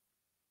bit.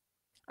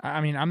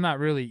 I mean, I'm not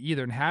really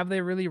either. And have they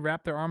really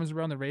wrapped their arms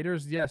around the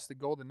Raiders? Yes, the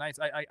Golden Knights.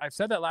 I've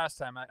said that last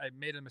time. I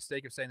made a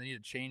mistake of saying they need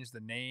to change the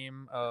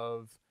name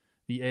of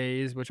the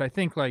A's, which I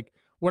think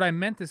what I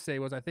meant to say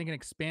was I think an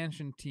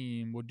expansion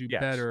team would do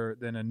better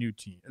than a new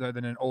team,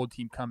 than an old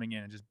team coming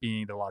in and just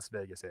being the Las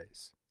Vegas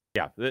A's.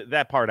 Yeah,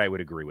 that part I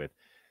would agree with.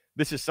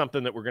 This is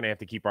something that we're going to have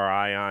to keep our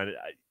eye on.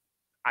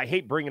 I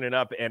hate bringing it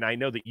up, and I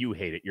know that you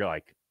hate it. You're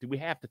like, do we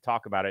have to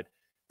talk about it?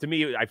 To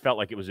me, I felt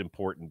like it was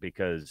important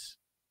because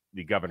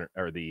the governor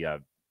or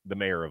the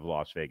mayor of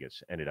Las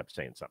Vegas ended up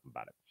saying something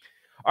about it.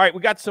 All right, we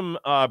got some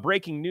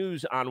breaking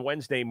news on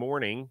Wednesday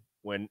morning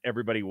when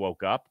everybody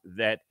woke up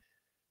that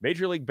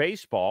Major League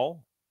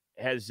Baseball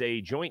has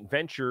a joint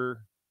venture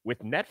with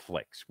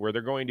Netflix where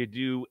they're going to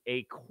do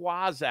a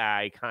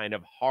quasi kind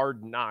of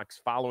Hard Knocks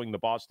following the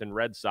Boston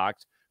Red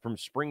Sox from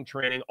spring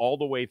training all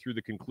the way through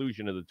the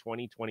conclusion of the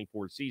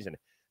 2024 season.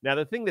 Now,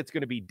 the thing that's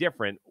going to be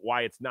different,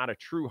 why it's not a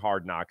true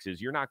Hard Knocks,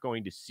 is you're not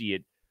going to see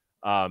it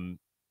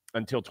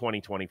until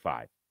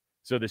 2025.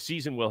 So the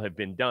season will have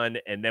been done,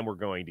 and then we're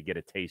going to get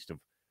a taste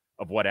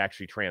of what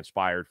actually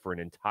transpired for an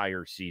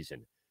entire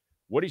season.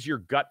 What is your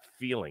gut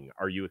feeling?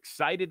 Are you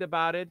excited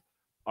about it?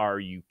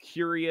 Are you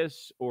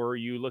curious, or are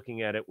you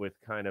looking at it with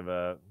kind of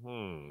a,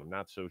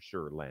 not so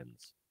sure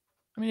lens?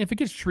 I mean, if it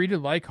gets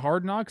treated like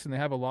Hard Knocks and they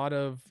have a lot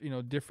of,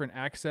 different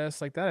access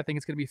like that, I think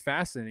it's going to be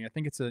fascinating. I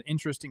think it's an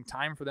interesting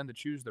time for them to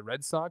choose the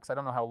Red Sox. I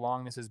don't know how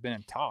long this has been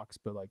in talks,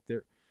 but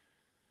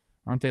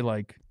aren't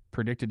they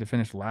predicted to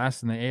finish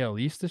last in the AL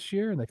East this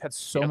year? They've had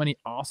so many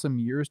awesome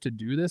years to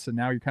do this, and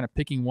now you're kind of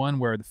picking one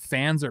where the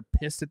fans are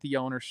pissed at the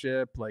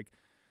ownership.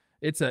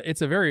 It's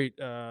a very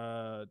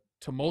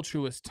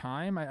tumultuous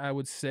time, I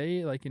would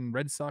say, in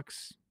Red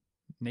Sox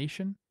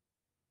Nation.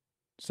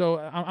 So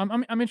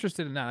I'm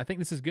interested in that. I think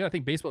this is good. I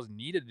think baseball is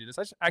needed to do this.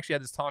 I actually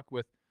had this talk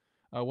with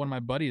one of my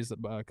buddies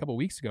a couple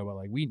weeks ago, but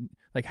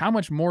like how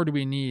much more do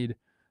we need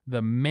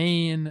the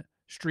main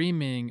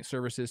streaming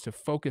services to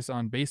focus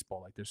on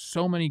baseball? Like there's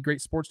so many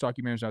great sports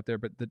documentaries out there,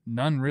 but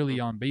none really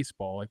on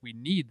baseball. Like we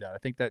need that. I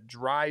think that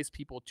drives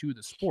people to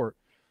the sport.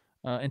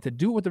 And to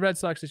do it with the Red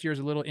Sox this year is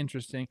a little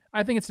interesting.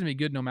 I think it's going to be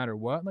good no matter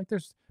what. Like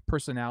there's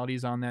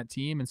personalities on that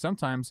team, and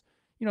sometimes,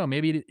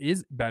 maybe it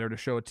is better to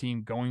show a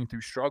team going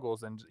through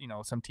struggles than,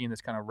 some team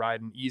that's kind of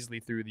riding easily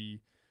through the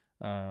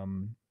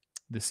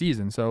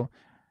season. So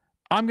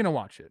I'm going to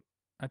watch it.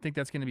 I think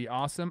that's going to be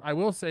awesome. I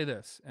will say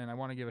this, and I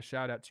want to give a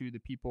shout out to the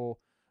people,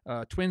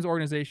 Twins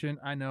organization.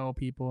 I know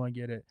people, I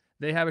get it.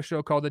 They have a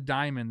show called The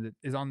Diamond that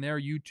is on their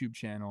YouTube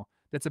channel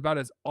that's about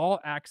as all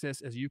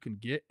access as you can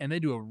get, and they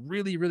do a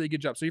really, really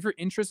good job. So if you're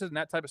interested in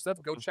that type of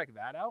stuff, go check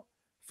that out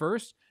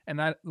first, and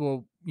that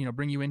will,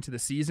 bring you into the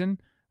season.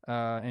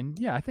 And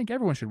yeah, I think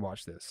everyone should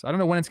watch this. I don't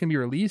know when it's going to be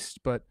released,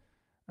 but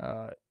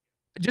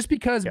just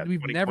because we've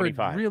never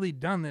really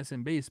done this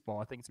in baseball,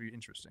 I think it's going to be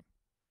interesting.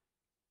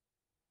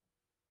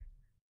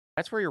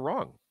 That's where you're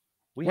wrong.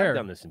 We have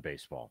done this in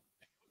baseball.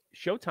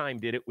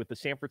 Showtime did it with the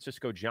San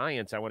Francisco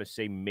Giants, I want to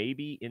say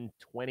maybe in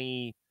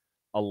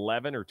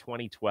 2011 or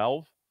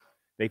 2012.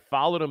 They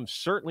followed them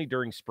certainly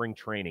during spring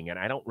training, and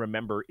I don't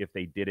remember if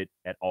they did it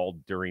at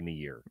all during the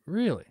year.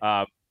 Really?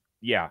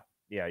 Yeah.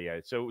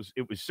 So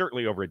it was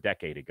certainly over a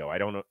decade ago. I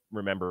don't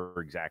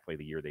remember exactly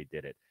the year they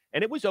did it.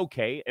 And it was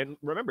okay. And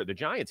remember, the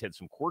Giants had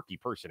some quirky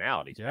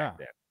personalities back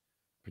then,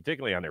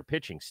 particularly on their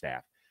pitching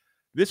staff.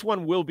 This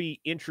one will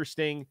be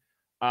interesting.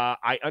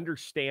 I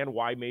understand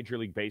why Major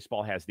League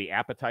Baseball has the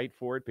appetite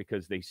for it,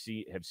 because they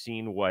have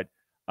seen what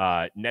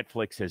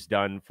Netflix has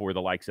done for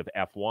the likes of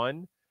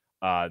F1.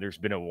 There's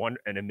been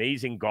an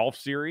amazing golf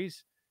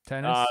series,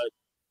 tennis,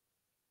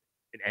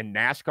 and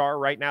NASCAR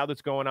right now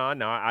that's going on.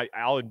 Now,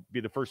 I'll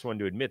be the first one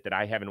to admit that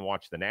I haven't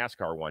watched the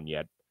NASCAR one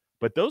yet,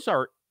 but those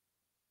are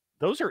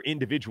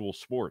individual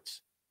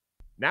sports.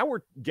 Now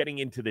we're getting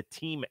into the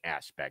team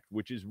aspect,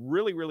 which is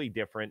really, really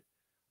different.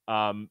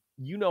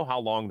 You know how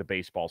long the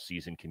baseball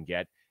season can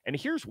get. And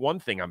here's one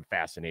thing I'm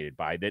fascinated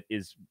by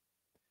this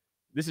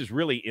is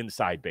really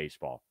inside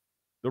baseball.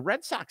 The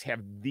Red Sox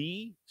have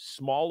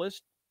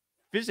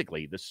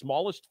physically the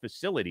smallest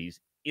facilities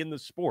in the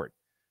sport.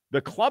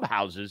 The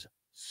clubhouses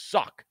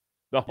suck.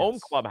 The home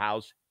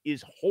clubhouse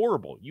is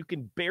horrible. You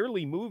can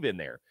barely move in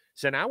there.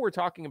 So now we're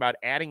talking about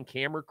adding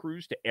camera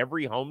crews to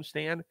every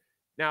homestand.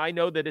 Now, I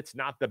know that it's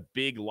not the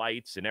big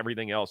lights and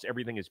everything else.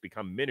 Everything has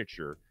become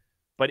miniature,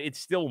 but it's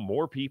still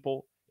more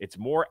people. It's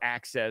more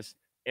access.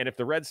 And if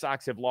the Red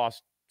Sox have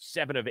lost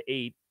 7 of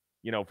 8,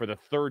 for the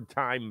third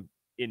time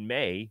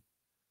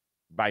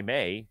by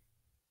May,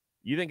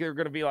 you think they're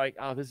going to be like,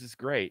 oh, this is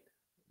great.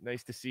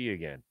 Nice to see you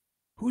again.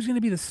 Who's going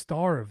to be the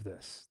star of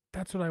this?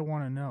 That's what I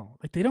want to know.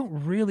 Like, they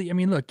don't really,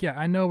 look,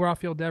 I know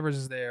Rafael Devers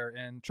is there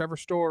and Trevor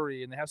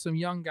Story, and they have some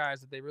young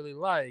guys that they really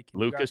like.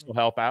 Lucas will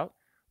help out.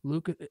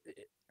 Lucas,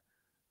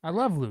 I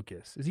love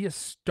Lucas. Is he a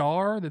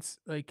star that's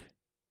like...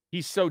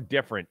 He's so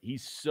different.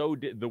 He's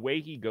the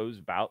way he goes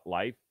about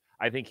life,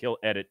 I think he'll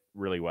edit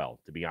really well,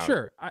 to be honest.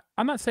 Sure.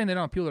 I'm not saying they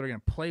don't have people that are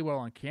going to play well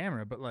on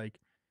camera, but like,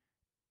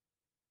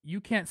 you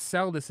can't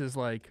sell this as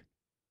like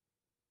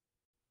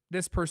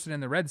this person in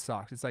the Red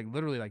Sox. It's like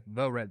literally like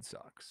the Red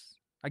Sox.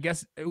 I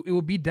guess it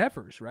will be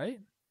Devers, right?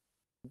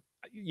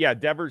 Yeah,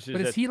 Devers is.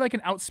 But is he like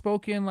an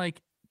outspoken,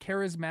 like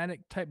charismatic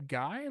type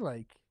guy?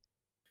 Like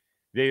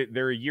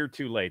they're a year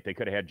too late. They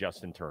could have had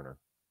Justin Turner.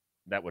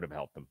 That would have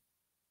helped them.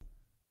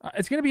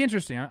 It's going to be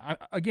interesting. I'm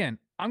going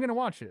to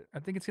watch it. I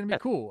think it's going to be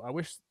cool.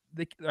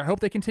 I hope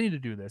they continue to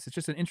do this. It's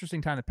just an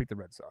interesting time to pick the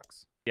Red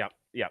Sox. Yeah.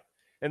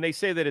 And they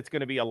say that it's going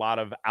to be a lot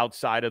of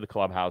outside of the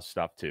clubhouse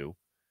stuff too.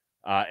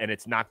 And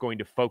it's not going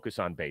to focus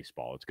on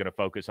baseball. It's going to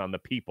focus on the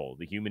people,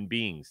 the human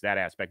beings, that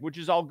aspect, which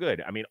is all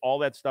good. I mean, all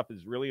that stuff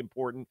is really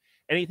important.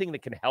 Anything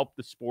that can help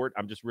the sport,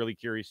 I'm just really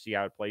curious to see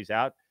how it plays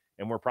out.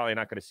 And we're probably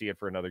not going to see it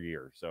for another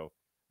year. So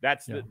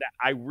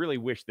I really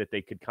wish that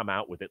they could come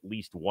out with at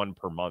least one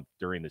per month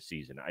during the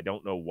season. I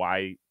don't know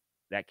why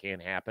that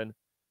can't happen.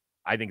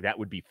 I think that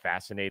would be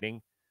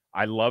fascinating.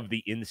 I love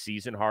the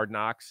in-season Hard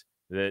Knocks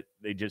that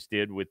they just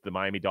did with the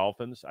Miami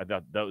Dolphins. I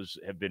thought those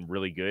have been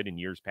really good in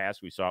years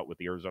past. We saw it with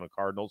the Arizona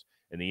Cardinals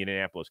and the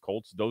Indianapolis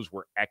Colts. Those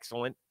were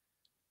excellent.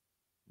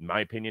 In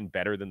my opinion,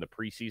 better than the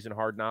preseason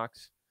Hard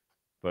Knocks.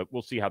 But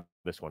we'll see how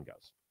this one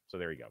goes. So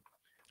there you go.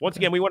 Once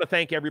again, we want to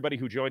thank everybody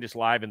who joined us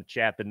live in the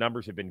chat. The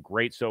numbers have been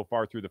great so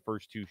far through the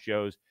first 2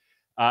 shows.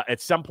 At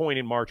some point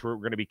in March, we're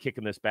going to be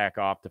kicking this back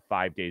off to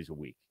 5 days a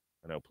week.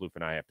 I know Plouffe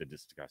and I have to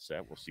discuss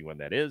that. We'll see when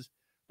that is.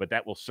 But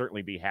that will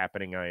certainly be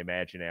happening, I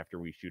imagine, after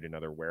we shoot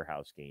another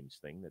Warehouse Games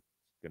thing that's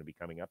going to be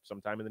coming up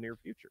sometime in the near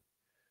future.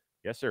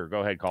 Yes, sir. Go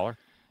ahead, caller.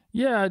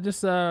 Yeah,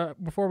 just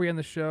before we end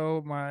the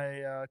show,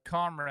 my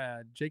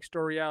comrade, Jake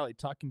Storiale,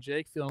 Talking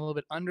Jake, feeling a little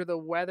bit under the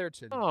weather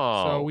today.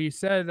 Oh. So we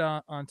said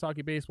on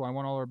Talking Baseball, I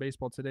want all our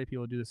baseball today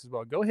people to do this as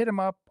well. Go hit him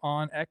up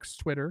on X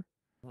Twitter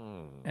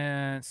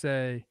and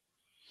say,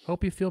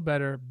 hope you feel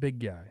better, big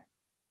guy.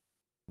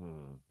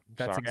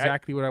 That's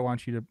exactly what I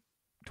want you to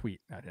tweet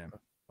at him.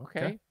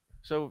 Okay.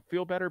 So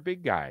feel better,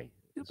 big guy.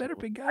 Feel better,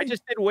 big guy. I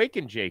just did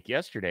Waken Jake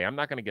yesterday. I'm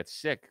not going to get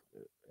sick,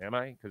 am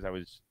I? Because I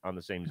was on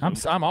the same Zoom.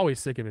 I'm always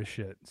sick of his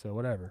shit, so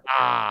whatever.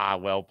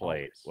 Well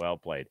played. Always. Well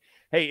played.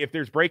 Hey, if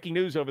there's breaking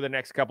news over the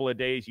next couple of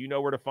days, you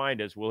know where to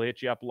find us. We'll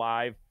hit you up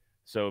live.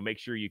 So make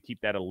sure you keep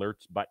that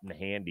alerts button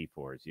handy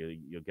for us.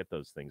 You'll get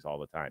those things all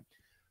the time.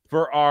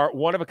 For our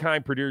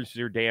one-of-a-kind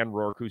producer, Dan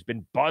Rourke, who's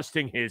been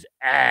busting his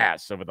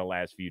ass over the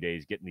last few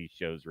days getting these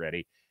shows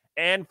ready,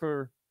 and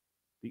for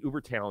the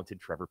uber-talented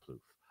Trevor Plouffe,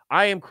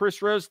 I am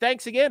Chris Rose.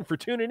 Thanks again for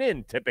tuning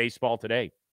in to Baseball Today.